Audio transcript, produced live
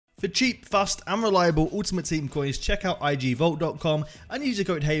For cheap, fast and reliable Ultimate Team coins, check out igvault.com and use the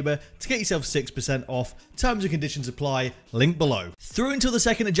code HABER to get yourself 6% off. Terms and conditions apply, link below. Through until the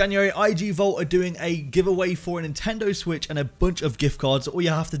 2nd of January, IG Vault are doing a giveaway for a Nintendo Switch and a bunch of gift cards. All you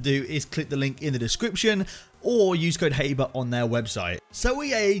have to do is click the link in the description or use code HABER on their website. So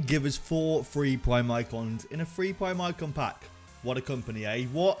EA give us 4 free Prime Icons in a free Prime Icon pack. What a company, eh?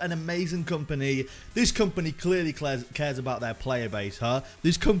 What an amazing company. This company clearly cares about their player base, huh?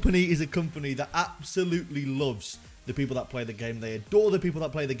 This company is a company that absolutely loves the people that play the game. They adore the people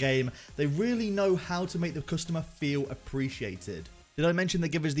that play the game. They really know how to make the customer feel appreciated. Did I mention they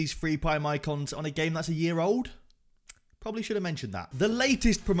give us these free Prime Icons on a game that's a year old? Probably should have mentioned that. The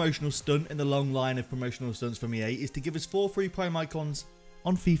latest promotional stunt in the long line of promotional stunts from EA is to give us 4 free Prime Icons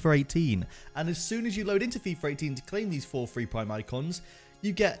on FIFA 18, and as soon as you load into FIFA 18 to claim these 4 free Prime Icons,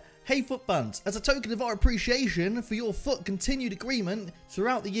 you get, "Hey Foot fans, as a token of our appreciation for your Foot continued agreement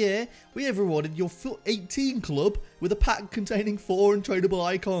throughout the year, we have rewarded your Foot 18 club with a pack containing 4 untradeable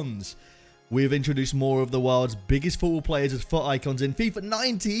icons. We have introduced more of the world's biggest football players as Foot icons in FIFA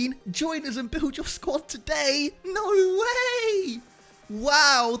 19. Join us and build your squad today." No way!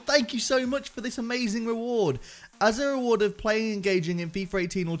 Wow, thank you so much for this amazing reward. As a reward of playing and engaging in FIFA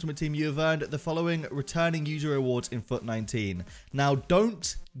 18 Ultimate Team, you have earned the following returning user rewards in FUT 19. Now,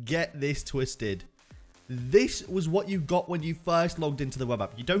 don't get this twisted. This was what you got when you first logged into the web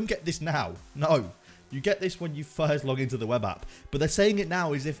app. You don't get this now. No. You get this when you first log into the web app. But they're saying it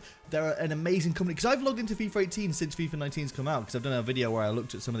now as if they're an amazing company. Because I've logged into FIFA 18 since FIFA 19's come out. Because I've done a video where I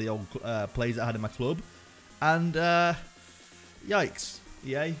looked at some of the old plays that I had in my club. And, yikes.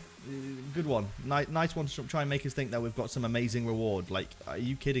 EA. Good one. Nice one to try and make us think that we've got some amazing reward. Like, are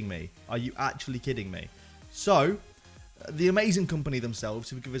you kidding me? Are you actually kidding me? So, the amazing company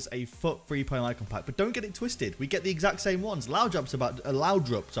themselves have given us a FUT free Prime Icon pack, but don't get it twisted. We get the exact same ones. Loudrup is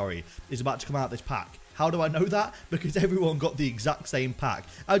about to come out this pack. How do I know that? Because everyone got the exact same pack.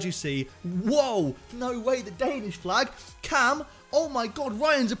 As you see, whoa, no way, the Danish flag. Cam, oh my god,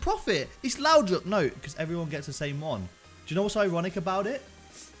 Ryan's a prophet. It's Loudrup. No, because everyone gets the same one. Do you know what's ironic about it?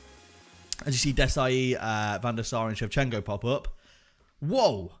 As you see Desai, Van der Sar and Shevchenko pop up.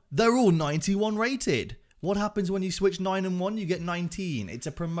 Whoa, they're all 91 rated. What happens when you switch 9 and 1? You get 19. It's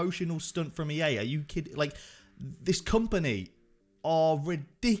a promotional stunt from EA. Are you kidding? Like, this company are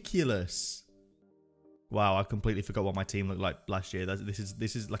ridiculous. Wow, I completely forgot what my team looked like last year. This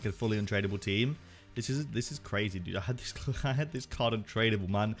is like a fully untradeable team. This is crazy, dude. I had this card untradeable,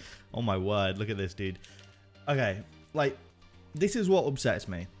 man. Oh my word, look at this, dude. Okay, like, this is what upsets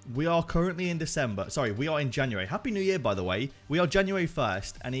me. We are currently in December. Sorry, we are in January. Happy New Year, by the way. We are January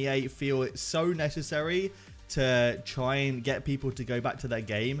 1st, and EA feel it's so necessary to try and get people to go back to their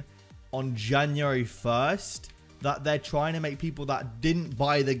game on January 1st that they're trying to make people that didn't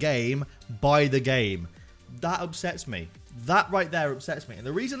buy the game buy the game. That upsets me. That right there upsets me. And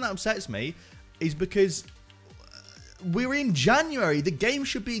the reason that upsets me is because we're in January. The game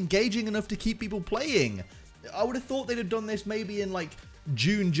should be engaging enough to keep people playing. I would have thought they'd have done this maybe in like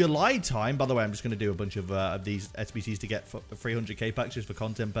June, July time. By the way, I'm just going to do a bunch of these SBCs to get 300k packs just for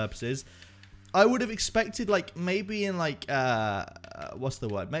content purposes. I would have expected like maybe in like, what's the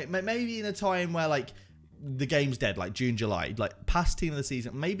word? Maybe in a time where like the game's dead, like June, July, like past team of the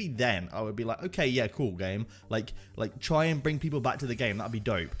season. Maybe then I would be like, okay, yeah, cool game. Like try and bring people back to the game. That'd be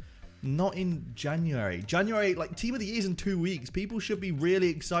dope. Not in January. January, like, team of the year is in 2 weeks. People should be really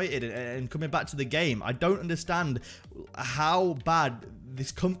excited and coming back to the game. I don't understand how bad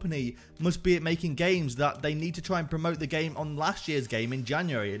this company must be at making games that they need to try and promote the game on last year's game in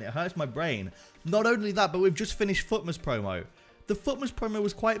January, and it hurts my brain. Not only that, but we've just finished Footmas promo. The Footmas promo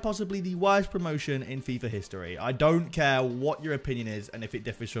was quite possibly the worst promotion in FIFA history. I don't care what your opinion is and if it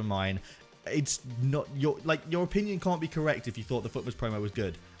differs from mine. It's not your opinion can't be correct if you thought the Footmas promo was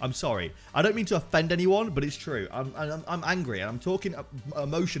good. I'm sorry. I don't mean to offend anyone, but it's true. I'm angry, and I'm talking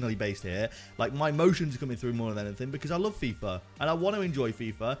emotionally based here. Like, my emotions are coming through more than anything because I love FIFA and I want to enjoy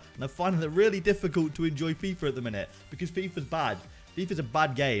FIFA, and I find it really difficult to enjoy FIFA at the minute because FIFA's bad. FIFA's a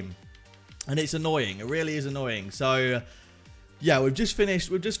bad game, and it's annoying. It really is annoying. So yeah, we've just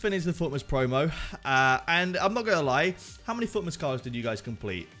finished the Footmas promo, and I'm not gonna lie. How many Footmas cards did you guys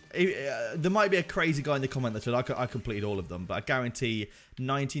complete? There might be a crazy guy in the comment that said I completed all of them, but I guarantee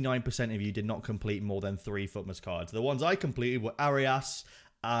 99% of you did not complete more than 3 Footmas cards. The ones I completed were Arias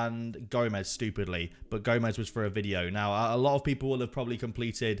and Gomez, stupidly, but Gomez was for a video. Now, a lot of people will have probably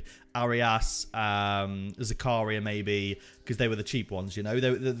completed Arias, Zakaria maybe, because they were the cheap ones, you know?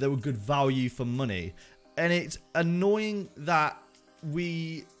 They were good value for money. And it's annoying that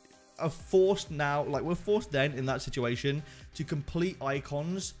we are forced now, like we're forced then in that situation to complete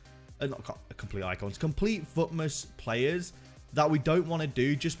icons not complete icons, complete footmus players that we don't want to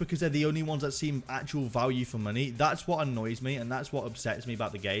do just because they're the only ones that seem actual value for money. That's what annoys me, and that's what upsets me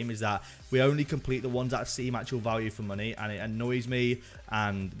about the game, is that we only complete the ones that seem actual value for money, and it annoys me,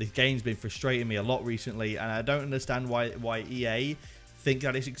 and the game's been frustrating me a lot recently, and I don't understand why EA think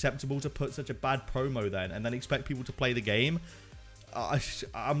that it's acceptable to put such a bad promo then, and then expect people to play the game.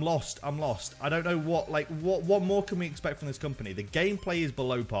 I'm lost. I don't know what more can we expect from this company? The gameplay is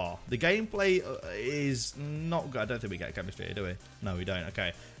below par. The gameplay is not good. I don't think we get chemistry here, do we? No, we don't.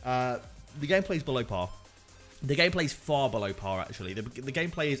 Okay. The gameplay is below par. The gameplay is far below par, actually. The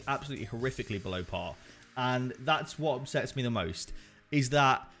gameplay is absolutely horrifically below par. And that's what upsets me the most, is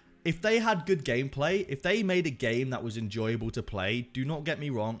that if they had good gameplay, if they made a game that was enjoyable to play, do not get me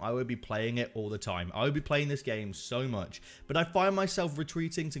wrong, I would be playing it all the time. I would be playing this game so much. But I find myself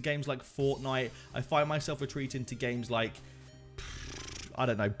retreating to games like Fortnite. I find myself retreating to games like, I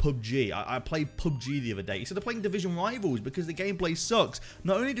don't know, PUBG. I played PUBG the other day instead of playing Division Rivals because the gameplay sucks.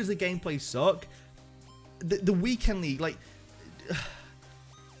 Not only does the gameplay suck, the Weekend League, like,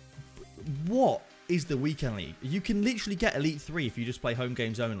 what is the Weekend League? You can literally get Elite 3 if you just play home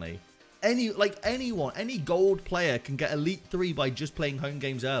games only. Any gold player can get Elite 3 by just playing home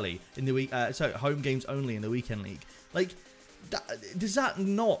games early in the week. Home games only in the Weekend League. Like, does that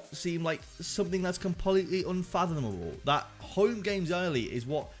not seem like something that's completely unfathomable? That home games early is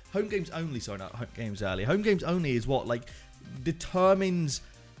what home games only. Sorry, not home games early. Home games only is what like determines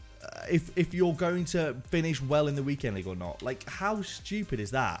if you're going to finish well in the Weekend League or not. Like, how stupid is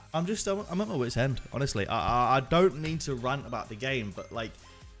that? I'm at my wit's end, honestly. I don't mean to rant about the game, but like,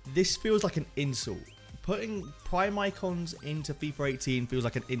 this feels like an insult. Putting Prime icons into FIFA 18 feels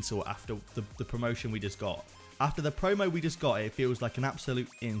like an insult after the promotion we just got. After the promo we just got, it feels like an absolute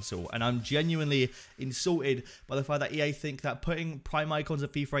insult. And I'm genuinely insulted by the fact that EA think that putting Prime icons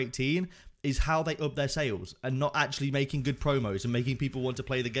at FIFA 18 is how they up their sales and not actually making good promos and making people want to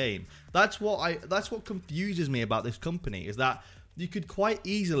play the game. That's what confuses me about this company, is that you could quite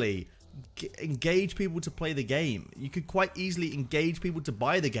easily engage people to play the game. You could quite easily engage people to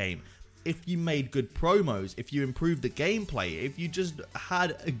buy the game if you made good promos, if you improved the gameplay, if you just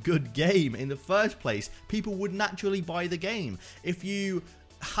had a good game in the first place. People would naturally buy the game. If you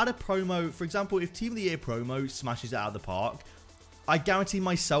had a promo, for example, if Team of the Year promo smashes it out of the park, I guarantee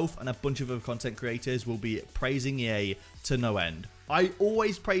myself and a bunch of other content creators will be praising EA to no end. I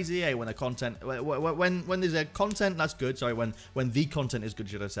always praise EA when when there's a content that's good. Sorry, when the content is good,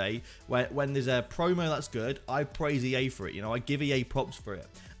 should I say? When there's a promo that's good, I praise EA for it. You know, I give EA props for it,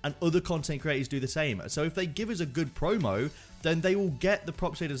 and other content creators do the same. So if they give us a good promo, then they will get the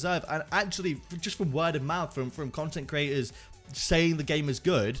props they deserve. And actually, just from word of mouth, from content creators saying the game is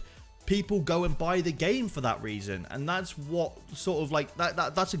good, people go and buy the game for that reason. And that's what sort of like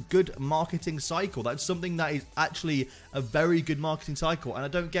that's a good marketing cycle. That's something that is actually a very good marketing cycle. And I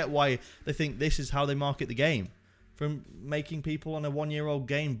don't get why they think this is how they market the game, from making people on a 1-year-old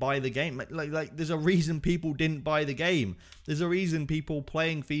game buy the game. Like there's a reason people didn't buy the game. There's a reason people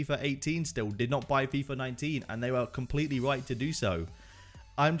playing FIFA 18 still did not buy FIFA 19, and they were completely right to do so.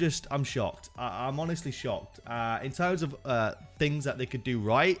 I'm shocked. I'm honestly shocked. In terms of things that they could do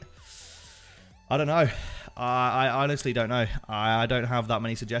right, I don't know. I honestly don't know. I don't have that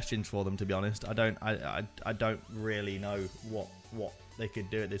many suggestions for them, to be honest. I don't really know what they could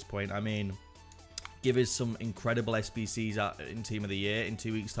do at this point. I mean, give us some incredible SBCs in Team of the Year in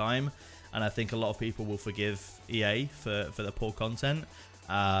 2 weeks' time, and I think a lot of people will forgive EA for the poor content.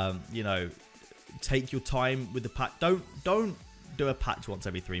 You know, take your time with the patch. Don't do a patch once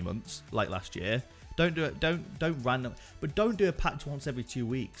every 3 months like last year. Don't do it. Don't random. But don't do a patch once every 2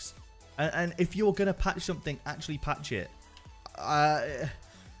 weeks. And if you're gonna patch something, actually patch it.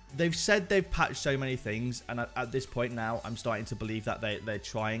 They've said they've patched so many things, and at this point now, I'm starting to believe that they're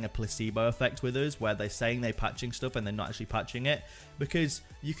trying a placebo effect with us, where they're saying they're patching stuff and they're not actually patching it, because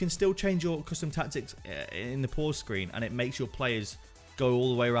you can still change your custom tactics in the pause screen, and it makes your players go all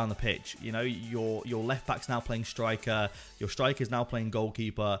the way around the pitch. You know, your left back's now playing striker, your striker's now playing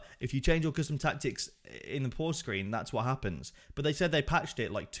goalkeeper. If you change your custom tactics in the pause screen, that's what happens. But they said they patched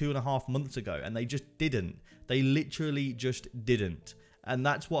it like 2.5 months ago, and they just didn't. They literally just didn't. And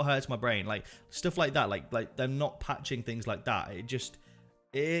that's what hurts my brain. Like, stuff like that, like them not patching things like that,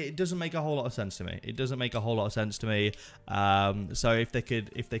 it doesn't make a whole lot of sense to me. It doesn't make a whole lot of sense to me. So if they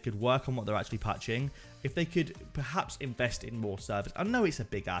could work on what they're actually patching, if they could perhaps invest in more service. I know it's a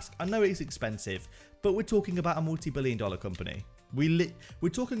big ask. I know it's expensive, but we're talking about a multi-billion-dollar company. We're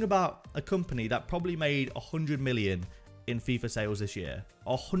talking about a company that probably made 100 million in FIFA sales this year,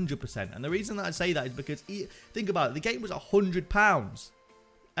 100%. And the reason that I say that is because think about it, the game was £100.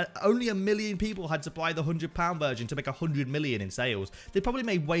 only 1 million people had to buy the £100 version to make 100 million in sales. They probably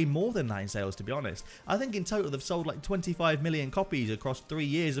made way more than that in sales, to be honest. I think in total they've sold like 25 million copies across 3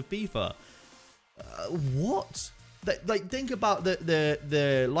 years of FIFA. What? Like, think about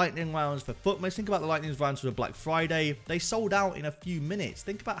the lightning rounds for Footmas. Think about the lightning rounds for Black Friday. They sold out in a few minutes.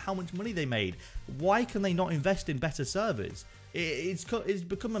 Think about how much money they made. Why can they not invest in better servers? It's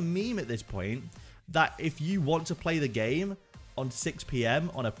become a meme at this point that if you want to play the game on 6 PM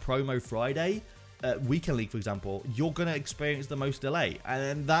on a promo Friday, Weekend League, for example, you're going to experience the most delay.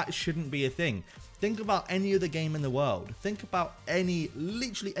 And that shouldn't be a thing. Think about any other game in the world. Think about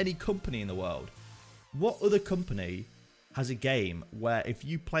literally any company in the world. What other company has a game where if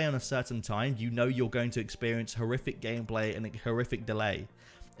you play on a certain time, you know you're going to experience horrific gameplay and a horrific delay?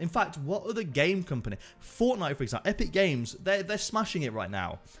 In fact, what other game company? Fortnite, for example, Epic Games, they're smashing it right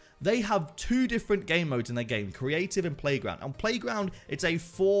now. They have 2 different game modes in their game, Creative and Playground. On Playground, it's a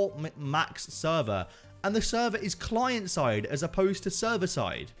 4 max server, and the server is client-side as opposed to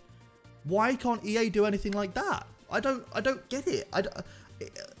server-side. Why can't EA do anything like that? I don't get it.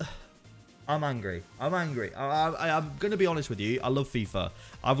 I'm angry. I'm angry. I'm going to be honest with you. I love FIFA.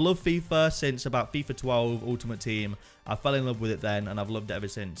 I've loved FIFA since about FIFA 12 Ultimate Team. I fell in love with it then, and I've loved it ever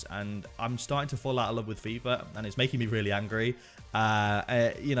since. And I'm starting to fall out of love with FIFA, and it's making me really angry.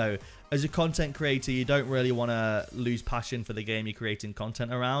 You know, as a content creator, you don't really want to lose passion for the game you're creating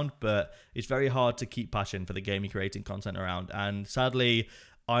content around, but it's very hard to keep passion for the game you're creating content around. And sadly,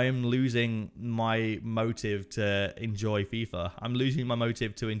 I'm losing my motive to enjoy FIFA. I'm losing my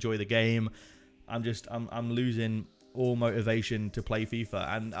motive to enjoy the game. I'm losing all motivation to play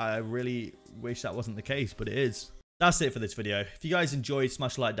FIFA, and I really wish that wasn't the case, but it is. That's it for this video. If you guys enjoyed,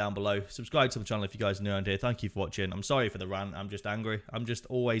 smash a like down below. Subscribe to the channel if you guys are new around here. Thank you for watching. I'm sorry for the rant. I'm just angry. I'm just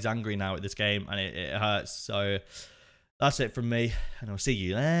always angry now at this game, and it hurts. So that's it from me, and I'll see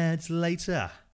you later.